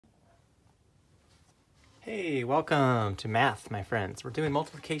Hey, welcome to math, my friends. We're doing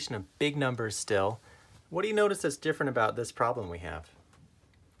multiplication of big numbers still. What do you notice that's different about this problem we have?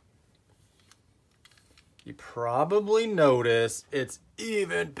 You probably notice it's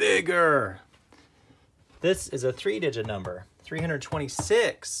even bigger. This is a 3-digit number,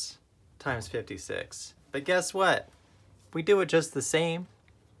 326 times 56. But guess what? We do it just the same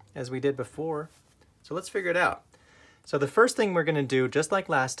as we did before. So let's figure it out. So the first thing we're going to do, just like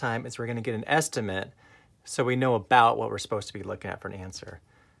last time, is we're going to get an estimate so we know about what we're supposed to be looking at for an answer.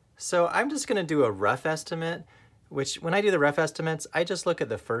 So I'm just going to do a rough estimate, which when I do the rough estimates, I just look at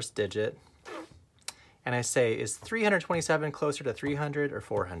the first digit and I say, is 327 closer to 300 or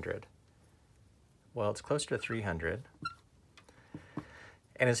 400? Well, it's closer to 300.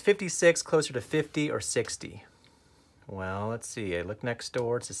 And is 56 closer to 50 or 60? Well, let's see. I look next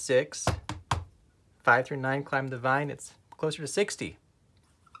door. It's a 6. 5 through 9 climb the vine. It's closer to 60.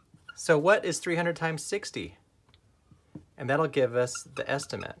 So what is 300 times 60? And that'll give us the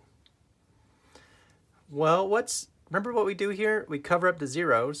estimate. Well, remember what we do here? We cover up the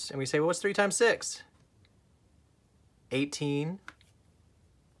zeros and we say, well, what's 3 times 6? 18.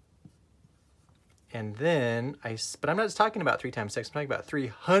 And then, but I'm not just talking about 3 times 6, I'm talking about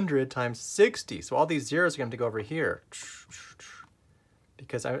 300 times 60. So all these zeros are going to go over here.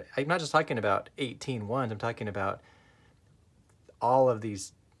 Because I'm not just talking about 18 ones, I'm talking about all of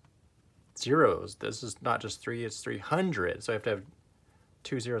these zeros. This is not just 3, it's 300. So I have to have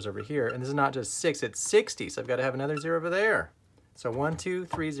 2 zeros over here. And this is not just 6, it's 60. So I've got to have another 0 over there. So 1, 2,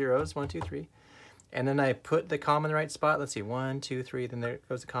 3 zeros, 1, 2, 3. And then I put the comma in the right spot. Let's see, 1, 2, 3, then there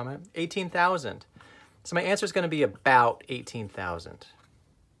goes the comma. 18,000. So my answer is going to be about 18,000.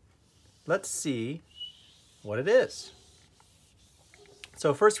 Let's see what it is.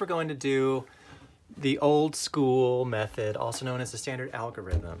 So first we're going to do the old school method, also known as the standard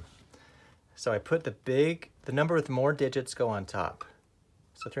algorithm. So I put the number with more digits go on top.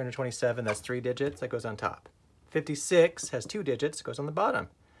 So 327, that's 3 digits, that goes on top. 56 has 2 digits, goes on the bottom.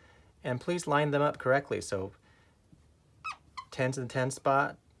 And please line them up correctly. So 10's in the 10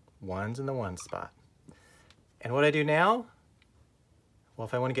 spot, 1's in the 1 spot. And what I do now? Well,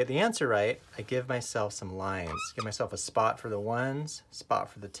 if I want to get the answer right, I give myself some lines. Give myself a spot for the 1's, spot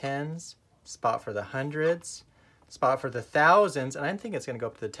for the 10's, spot for the 100's, spot for the 1000's, and I think it's going to go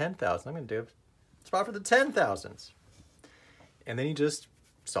up to the 10,000. I'm going to do a spot for the 10,000's. And then you just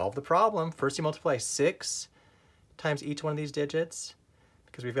solve the problem. First you multiply 6 times each one of these digits,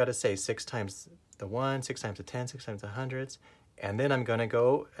 because we've got to say 6 times the 1, 6 times the 10, 6 times the 100's. And then I'm going to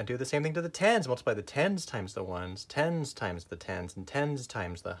go and do the same thing to the 10's. Multiply the 10's times the 1's, 10's times the 10's, and 10's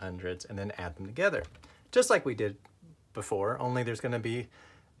times the 100's, and then add them together. Just like we did before, only there's going to be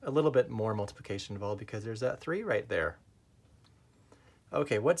a little bit more multiplication involved because there's that 3 right there.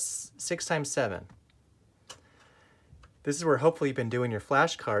 Okay, what's 6 times 7? This is where hopefully you've been doing your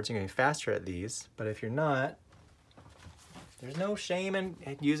flashcards. You're going to be faster at these, but if you're not, there's no shame in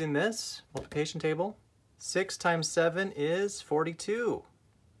using this multiplication table. 6 times 7 is 42.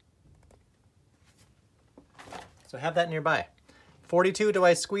 So have that nearby. 42, do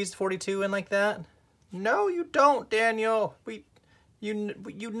I squeeze 42 in like that? No, you don't, Daniel. You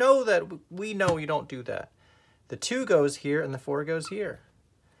know that. We know you don't do that. The 2 goes here and the 4 goes here.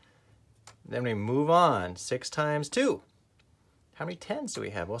 Then we move on. 6 times 2. How many 10's do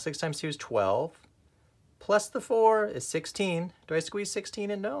we have? Well, 6 times 2 is 12. Plus the 4 is 16. Do I squeeze 16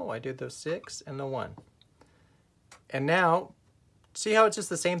 in? No, I do the 6 and the 1. And now, see how it's just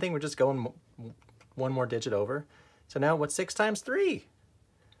the same thing? We're just going one more digit over. So now what's 6 times 3?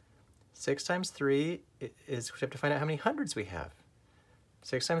 6 times 3 is, we have to find out how many hundreds we have.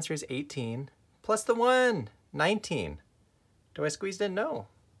 6 times 3 is 18. Plus the 1, 19. Do I squeeze it in? No.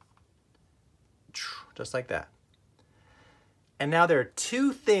 Just like that. And now there are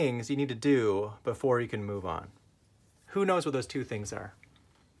 2 things you need to do before you can move on. Who knows what those 2 things are?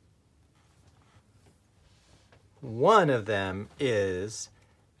 One of them is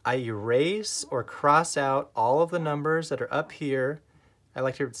I erase or cross out all of the numbers that are up here. I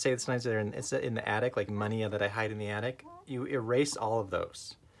like to say this sometimes it's in the attic, like money that I hide in the attic. You erase all of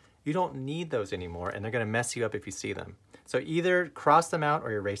those. You don't need those anymore, and they're going to mess you up if you see them. So either cross them out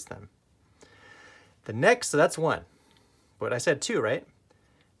or erase them. The next, so that's 1. But I said 2, right?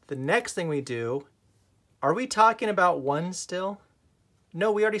 The next thing we do, are we talking about 1 still?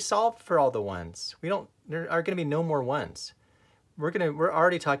 No, we already solved for all the 1's. There are going to be no more 1's. We're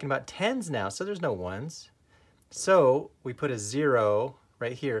already talking about 10's now, so there's no 1's. So we put a 0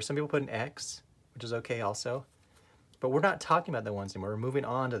 right here. Some people put an X, which is okay also. But we're not talking about the 1's anymore. We're moving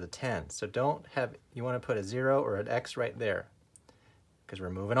on to the 10's. So you want to put a 0 or an X right there, because we're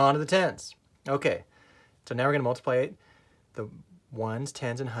moving on to the 10's. Okay, So now we're going to multiply the ones,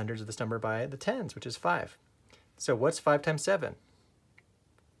 tens, and hundreds of this number by the tens, which is 5. So what's 5 times 7?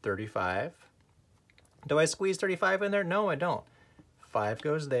 35. Do I squeeze 35 in there? No, I don't. 5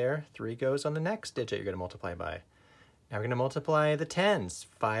 goes there, 3 goes on the next digit you're going to multiply by. Now we're going to multiply the tens.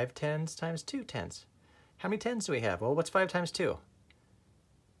 5 tens times 2 tens. How many tens do we have? Well, what's 5 times 2?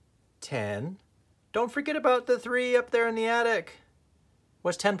 10. Don't forget about the 3 up there in the attic.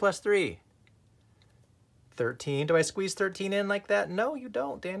 What's 10 plus 3? 13. Do I squeeze 13 in like that? No, you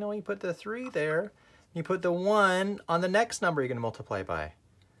don't, Daniel. You put the 3 there. You put the 1 on the next number you're going to multiply by.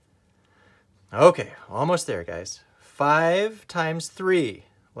 Okay, almost there, guys. 5 times 3.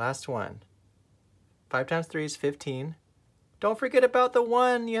 Last one. 5 times 3 is 15. Don't forget about the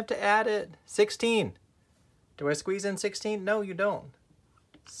 1. You have to add it. 16. Do I squeeze in 16? No, you don't.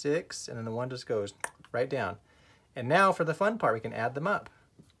 6, and then the 1 just goes right down. And now for the fun part, we can add them up.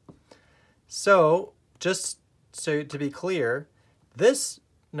 So, just so to be clear, this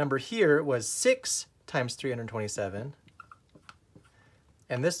number here was 6 times 327.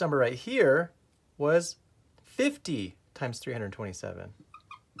 And this number right here was 50 times 327. And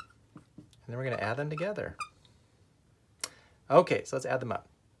then we're going to add them together. Okay, so let's add them up.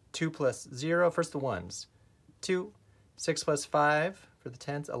 2 plus 0, first the ones. 2, 6 plus 5 for the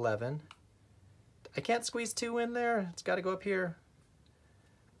tens, 11. I can't squeeze 2 in there. It's got to go up here.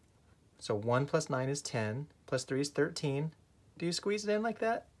 So 1 plus 9 is 10, plus 3 is 13. Do you squeeze it in like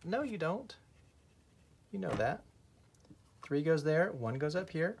that? No, you don't. You know that. 3 goes there, 1 goes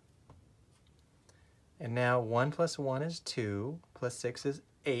up here. And now 1 plus 1 is 2, plus 6 is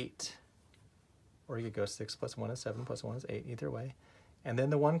 8. Or you could go 6 plus 1 is 7, plus 1 is 8, either way. And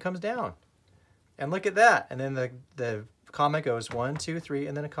then the 1 comes down. And look at that. And then the comma goes 1, 2, 3,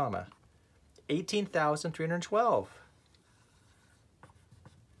 and then a comma. 18,312.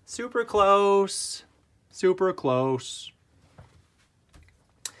 Super close. Super close.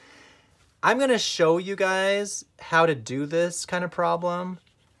 I'm going to show you guys how to do this kind of problem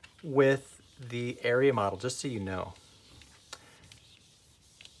with the area model, just so you know.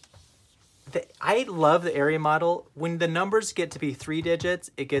 I love the area model. When the numbers get to be 3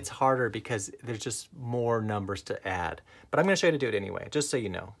 digits, it gets harder because there's just more numbers to add. But I'm going to show you how to do it anyway, just so you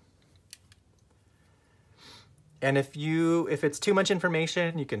know. And if it's too much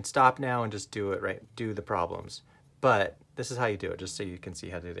information, you can stop now and just do it, right? Do the problems. But this is how you do it, just so you can see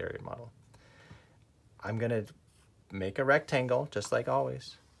how to do the area model. I'm going to make a rectangle, just like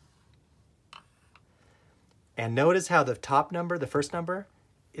always. And notice how the top number, the first number,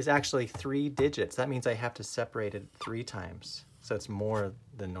 is actually 3 digits. That means I have to separate it 3 times. So it's more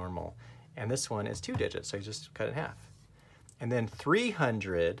than normal. And this one is 2 digits, so you just cut it in half. And then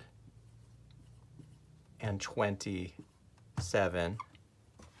 327.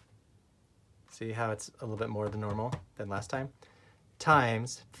 See how it's a little bit more than normal than last time?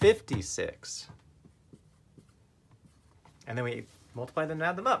 Times 56. And then we multiply them and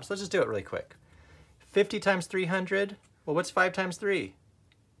add them up. So let's just do it really quick. 50 times 300. Well, what's 5 times 3?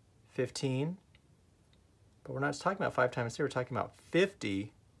 15. But we're not talking about 5 times 3. We're talking about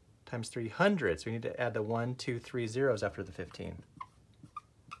 50 times 300. So we need to add the 1, 2, 3 zeros after the 15.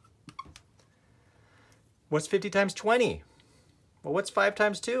 What's 50 times 20? Well, what's 5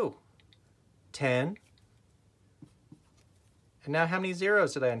 times 2? 10. And now how many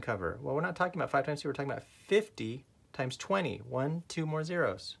zeros did I uncover? Well, we're not talking about 5 times 2. We're talking about 50 times 20. 1, 2 more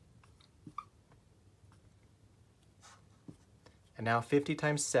zeros. And now 50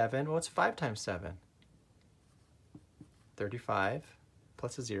 times 7. Well, what's 5 times 7? 35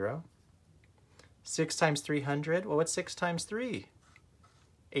 plus a 0. 6 times 300. Well, what's 6 times 3?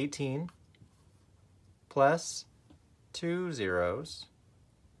 18 plus 2 zeros.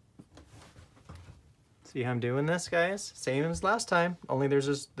 See how I'm doing this, guys? Same as last time, only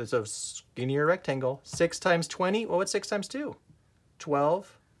there's a skinnier rectangle. 6 times 20. Well, what's 6 times 2?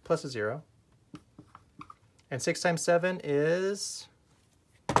 12 plus a 0. And 6 times 7 is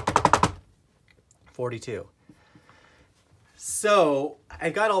 42. So I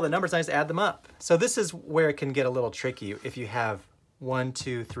got all the numbers, I just add them up. So this is where it can get a little tricky if you have 1,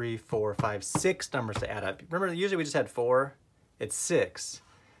 2, 3, 4, 5, 6 numbers to add up. Remember, usually we just had 4. It's 6.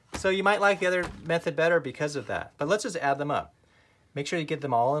 So you might like the other method better because of that. But let's just add them up. Make sure you get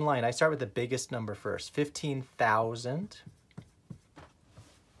them all in line. I start with the biggest number first. 15,000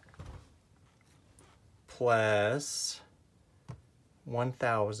 plus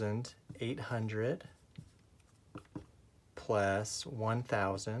 1,800 plus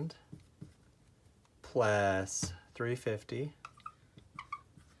 1,000 plus 350.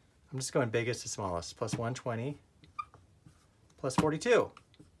 I'm just going biggest to smallest. Plus 120 plus 42.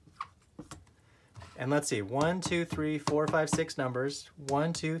 And let's see, 1, 2, 3, 4, 5, 6 numbers.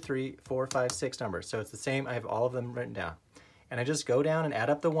 1, 2, 3, 4, 5, 6 numbers. So it's the same. I have all of them written down. And I just go down and add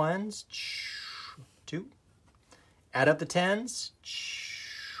up the ones. 2. Add up the tens.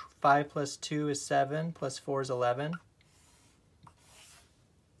 5 plus 2 is 7, plus 4 is 11.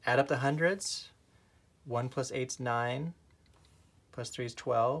 Add up the hundreds. 1 plus 8 is 9, plus 3 is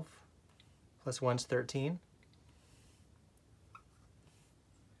 12, plus 1 is 13.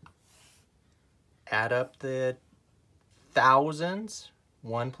 Add up the thousands.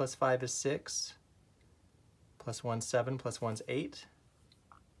 1 plus 5 is 6, plus 1 is 7, plus 1 is 8.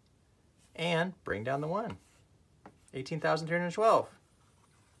 And bring down the 1. 18,312.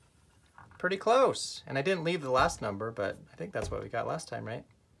 Pretty close. And I didn't leave the last number, but I think that's what we got last time, right?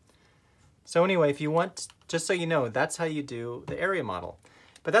 So anyway, if you want, just so you know, that's how you do the area model.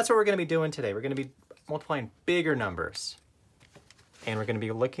 But that's what we're going to be doing today. We're going to be multiplying bigger numbers. And we're going to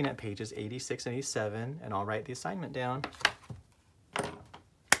be looking at pages 86 and 87, and I'll write the assignment down.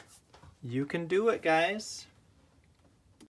 You can do it, guys.